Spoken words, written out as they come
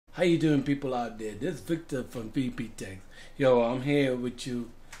How you doing, people out there? This is Victor from VP Tech. Yo, I'm here with you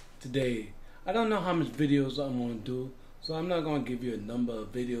today. I don't know how much videos I'm gonna do, so I'm not gonna give you a number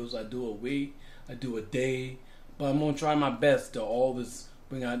of videos. I do a week, I do a day, but I'm gonna try my best to always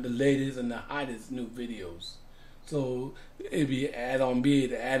bring out the latest and the hottest new videos. So it be add-on, be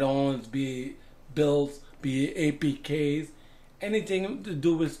it add-ons, be it builds, be it APKs, anything to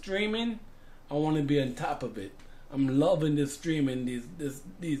do with streaming. I want to be on top of it. I'm loving this streaming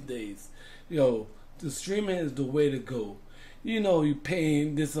these days. Yo, the streaming is the way to go. You know, you're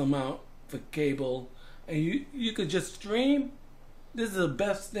paying this amount for cable, and you could just stream. This is the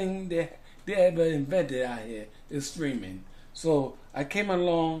best thing they ever invented out here, is streaming. So I came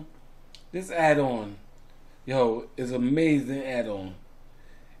along. This add-on, yo, is amazing add-on.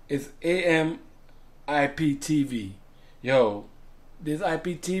 It's IPTV. Yo, this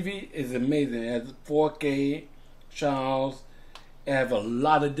IPTV is amazing. It has 4K channels. It have a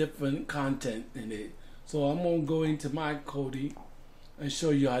lot of different content in it. So I'm gonna go into my Kodi and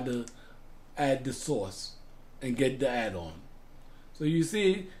show you how to add the source and get the add-on. So you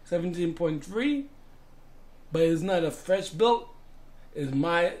see 17.3, but it's not a fresh build. It's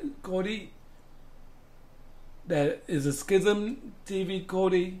my Kodi that is a Schism TV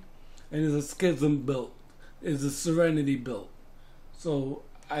Kodi, and it's a Schism build. It's a Serenity build. So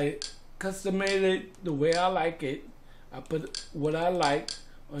I customized it the way I like it. I put what I like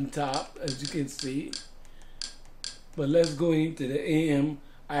on top, as you can see. But let's go into the AM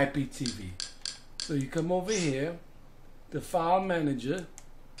IPTV. So you come over here, the file manager.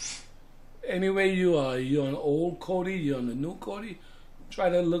 Anywhere you are, you're on the old Kodi, you're on the new Kodi. Try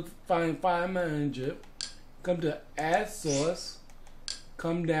to find file manager. Come to add source.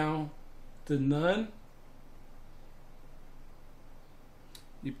 Come down to none.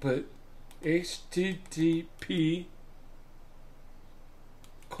 You put http://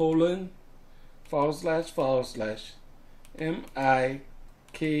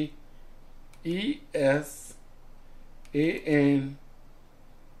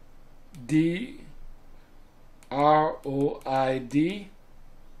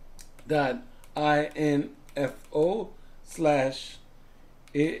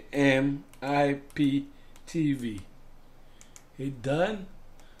 Hit done.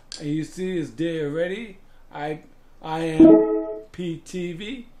 And you see it's there already.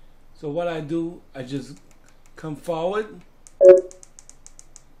 IMPTV. So what I do, I just come forward,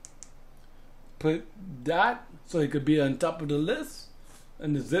 put that so it could be on top of the list,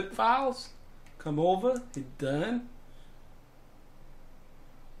 and the zip files. Come over, hit done,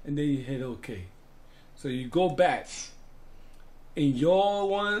 and then you hit OK. So you go back, and your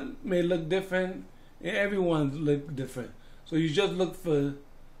one may look different, and everyone's look different. So you just look for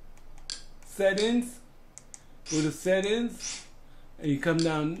settings, go to settings, and you come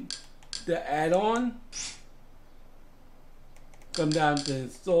down to add-on, come down to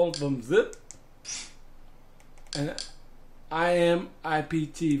install from zip, and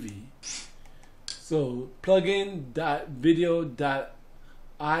IMPTV. So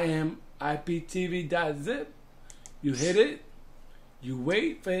plugin.video.IMPTV.zip, you hit it, you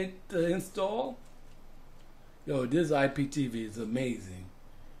wait for it to install. Yo, this IPTV is amazing.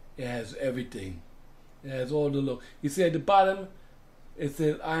 It has everything. It has all the look. You see at the bottom, it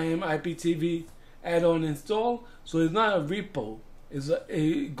says IMPTV add-on install. So it's not a repo.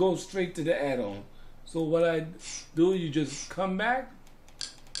 It goes straight to the add-on. So what I do, you just come back,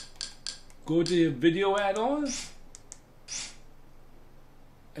 go to your video add-ons,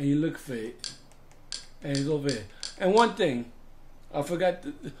 and you look for it. And it's over here. And one thing, I forgot,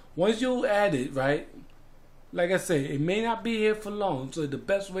 once you add it, right? Like I say, it may not be here for long. So the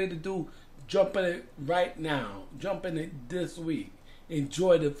best way to do, jump in it right now. Jump in it this week.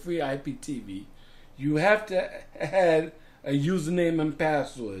 Enjoy the free IPTV. You have to add a username and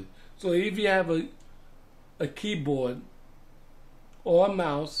password. So if you have a keyboard or a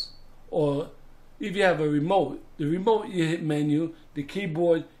mouse, or if you have a remote, the remote you hit menu, the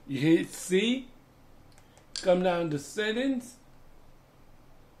keyboard you hit C, come down to settings,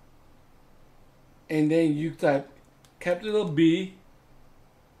 and then you type capital B,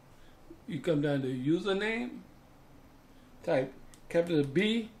 you come down to username, type capital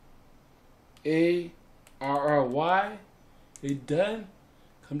B, ARRY, hit done,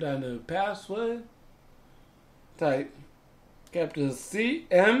 come down to the password, type capital C,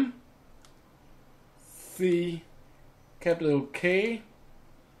 M, C, capital K,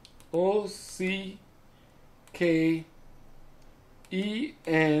 O, C, K, E,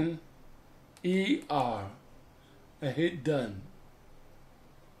 N, ER, and hit done.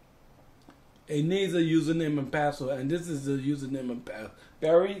 it needs a username and password, and this is the username and password.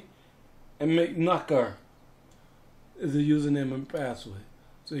 Barry and McKockener is the username and password.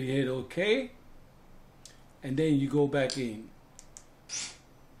 So you hit OK, and then you go back in.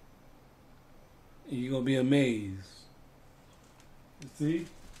 And you're gonna be amazed. You see,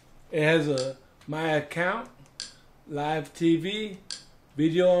 it has a my account, live TV,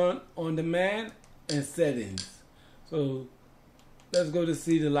 video on demand, and settings. So let's go to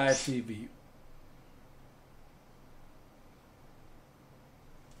see the live TV.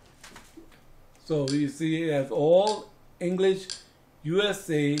 So you see it has all English,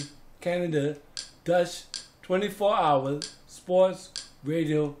 USA, Canada, Dutch, 24 hours, sports,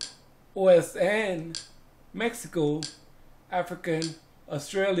 radio, OSN, Mexico, African,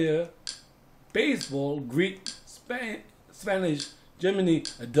 Australia, baseball, Greek, Spanish, Germany,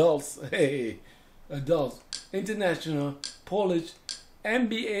 adults, hey, adults, international, Polish,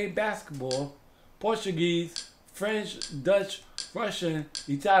 NBA basketball, Portuguese, French, Dutch, Russian,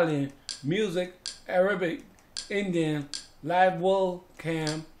 Italian, music, Arabic, Indian, live world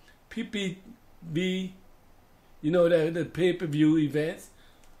cam, PPV, you know, the pay-per-view events,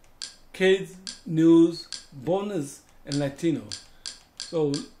 kids, news, bonus, and Latino.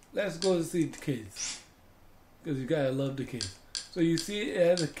 So let's go to see the kids, because you gotta love the kids. So you see it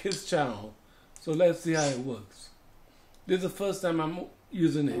has a kids channel. So let's see how it works. This is the first time I'm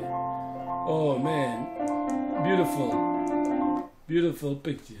using it. Oh man, beautiful, beautiful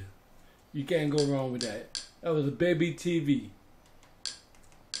picture. You can't go wrong with that. That was a baby TV.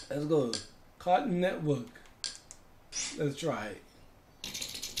 Let's go. Cartoon Network. Let's try it.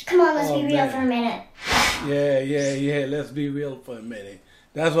 Come on, let's be real for a minute. Yeah. Let's be real for a minute.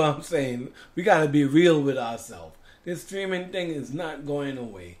 That's what I'm saying. We gotta be real with ourselves. This streaming thing is not going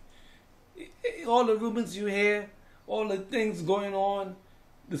away. All the rumors you hear, all the things going on,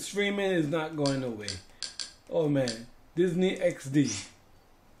 the streaming is not going away. Oh man, Disney XD.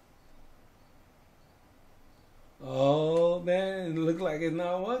 Oh man, it looks like it's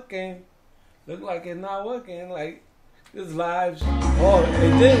not working. Look like it's not working. Like this live. Oh,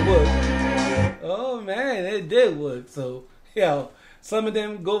 it did work. Oh man, it did work. So yeah, some of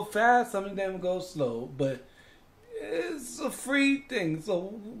them go fast, some of them go slow, but it's a free thing,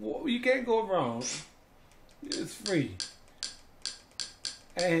 so you can't go wrong. It's free.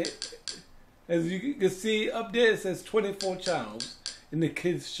 And as you can see up there, it says 24 channels in the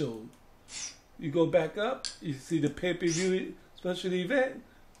kids show. You go back up, you see the pay-per-view special event.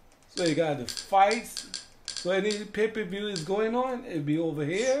 So you got the fights. So any pay-per-view is going on, it'll be over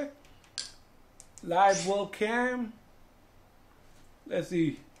here. Live world cam. Let's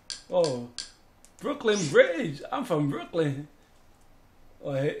see. Oh, Brooklyn Bridge. I'm from Brooklyn.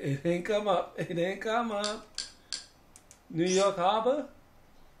 Oh, it didn't come up. It didn't come up. New York Harbor.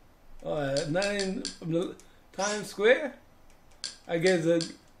 Oh, nothing from the Times Square. I guess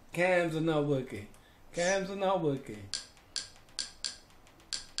the cams are not working. Cams are not working.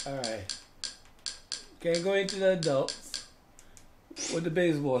 Alright. Can't go into the adults. What the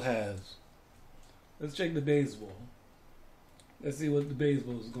baseball has. Let's check the baseball. Let's see what the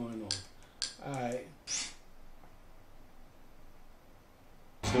baseball is going on. Alright.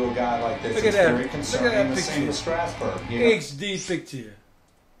 To a guy like this, look at it's that. very concerning. Look at that the same picture. with Strasburg. You know? HD picture.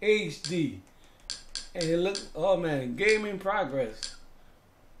 HD. And it looks, oh man, game in progress.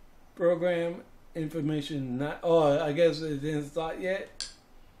 Program information not, oh, I guess it didn't start yet.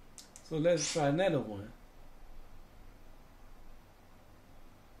 So let's try another one.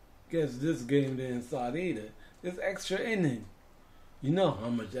 Guess this game didn't start either. This extra inning. You know how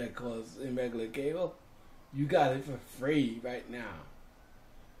much that costs in regular cable? You got it for free right now.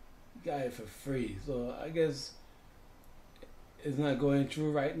 You got it for free. So I guess it's not going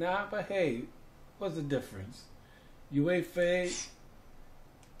through right now, but hey, what's the difference? You wait for it.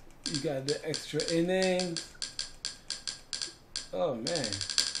 You got the extra innings. Oh man.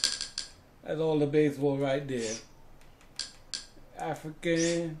 That's all the baseball right there.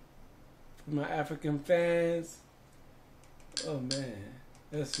 African. For my African fans. Oh man.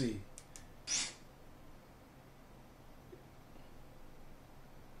 Let's see.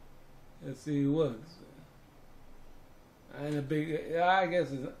 Let's see who works. I ain't a big. I guess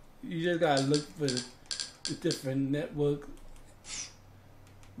you just gotta look for the different network.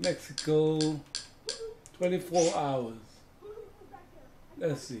 Mexico, 24 hours.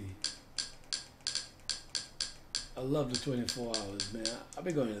 Let's see. I love the 24 hours, man. I'll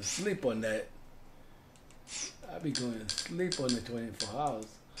be going to sleep on that. I'll be going to sleep on the 24 hours.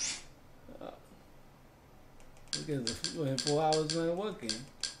 Because the 24 hours not working.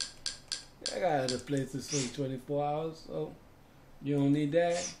 I got other places for 24 hours, so you don't need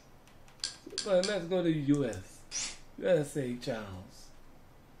that. But let's go to USA channels.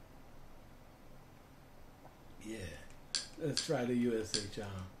 Yeah, let's try the USA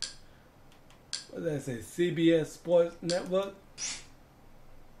channel. What did I say? CBS Sports Network.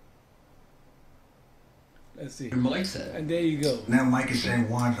 Let's see. Mike said. And there you go. Now Mike is saying,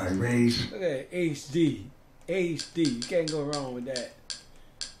 "Want I raise?" Look at that, HD. HD. You can't go wrong with that.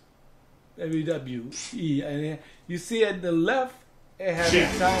 WWE. And then you see at the left, it has the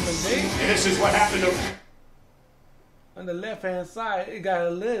time and date. And this is what happened to... On the left hand side, it got a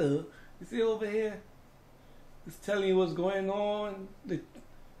little. You see over here? It's telling you what's going on, the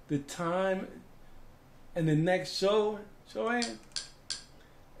time, and the next show showing.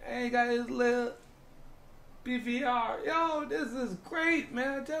 And you got this little PVR. Yo, this is great,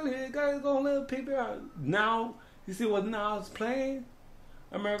 man. I tell you, it got its own little PVR. Now, you see what now is playing?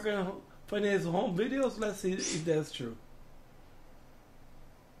 American Funniest Home Videos. Let's see if that's true.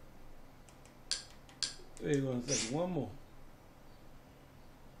 Wait 1 second, one more.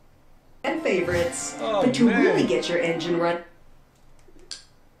 And favorites, Oh, but to man. really get your engine run.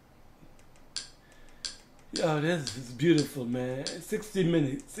 Yo, this is beautiful, man. 60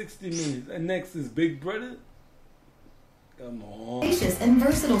 minutes, 60 minutes. And next is Big Brother. Come on. Spacious and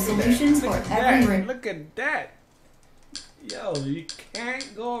versatile solutions for every room. Look at that. Yo, you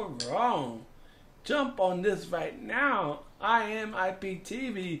can't go wrong. Jump on this right now. I am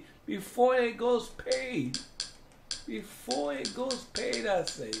IPTV before it goes paid. Before it goes paid, I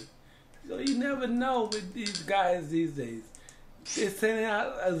say. So you never know with these guys these days. They're sending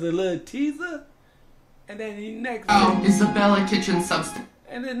out as a little teaser, and then the next Isabella Kitchen substance.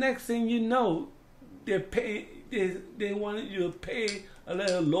 and the next thing you know, they're paying. They want you to pay a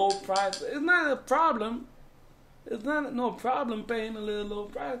little low price. It's not a problem. It's not no problem paying a little low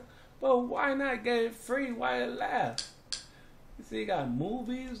price. But why not get it free while it lasts? You see, you got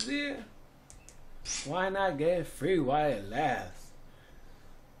movies there. Why not get it free while it lasts?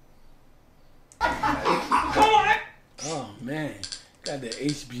 Oh man, got the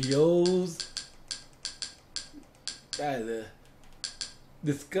HBOs, got the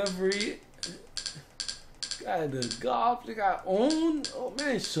Discovery, got the golf, they got OWN. Oh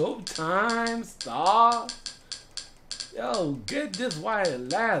man, Showtime, Star. Yo, get this while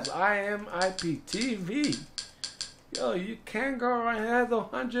it lasts. I am IPTV. Yo, you can't go around here. It has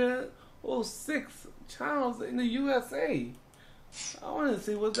 106 channels in the USA. I want to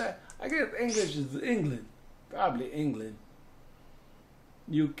see what's that. I guess English is England. Probably England.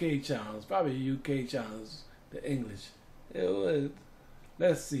 UK channels. Probably UK channels. The English. It was,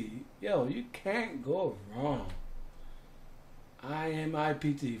 let's see. Yo, you can't go wrong. I am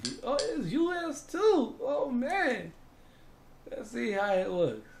IPTV. Oh, it's US too. Oh, man. Let's see how it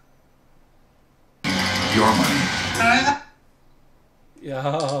works. Your money.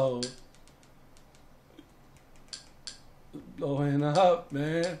 Yo. Blowing up,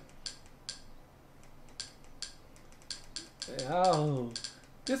 man. Yo.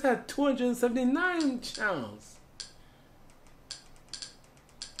 This had 279 channels.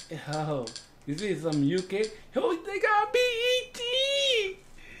 Yo. You see some UK? Yo, they got BET!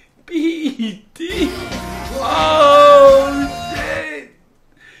 BET! Oh, shit!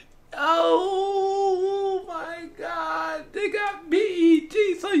 Oh, my God. They got BET,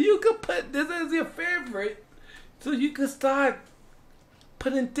 so you could put this as your favorite. So you can start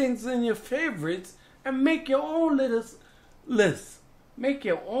putting things in your favorites and make your own little list. Make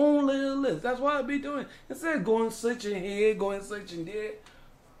your own little list. That's what I'll be doing. Instead of going searching here, going searching there,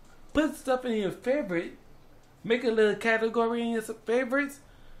 put stuff in your favorite. Make a little category in your favorites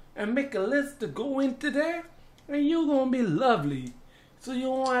and make a list to go into there. And you're going to be lovely. So you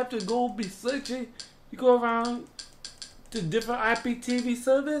don't have to go be searching. You go around to different IPTV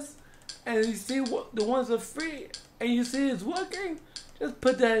service and you see what the ones are free and you see it's working. Just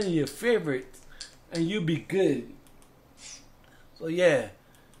put that in your favorites and you'll be good. So yeah.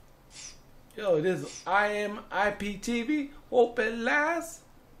 Yo, this I am IPTV. Hope it lasts.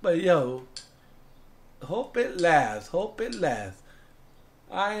 But yo, hope it lasts. Hope it lasts.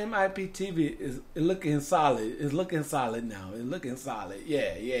 I am IPTV is looking solid. It's looking solid now. It's looking solid.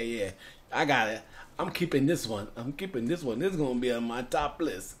 Yeah. I got it. I'm keeping this one. This is gonna be on my top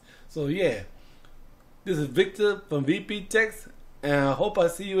list. So yeah. This is Victor from VP Text, and I hope I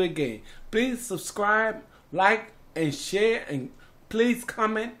see you again. Please subscribe, like, and share, and please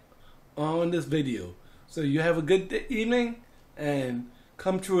comment on this video. So you have a good evening and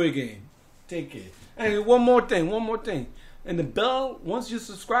come true again. Take care. And one more thing. And the bell, once you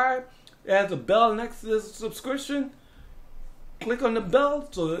subscribe, it has a bell next to the subscription. Click on the bell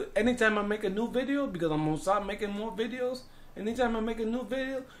so anytime I make a new video, because I'm going to start making more videos, anytime I make a new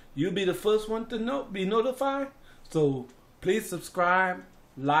video, you'll be the first one to be notified. So please subscribe,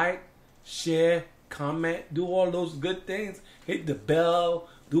 like, share, comment, do all those good things. Hit the bell,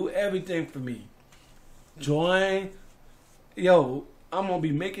 do everything for me. Join. Yo, I'm gonna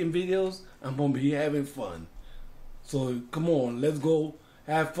be making videos. I'm gonna be having fun. So come on, let's go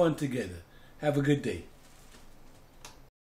have fun together. Have a good day.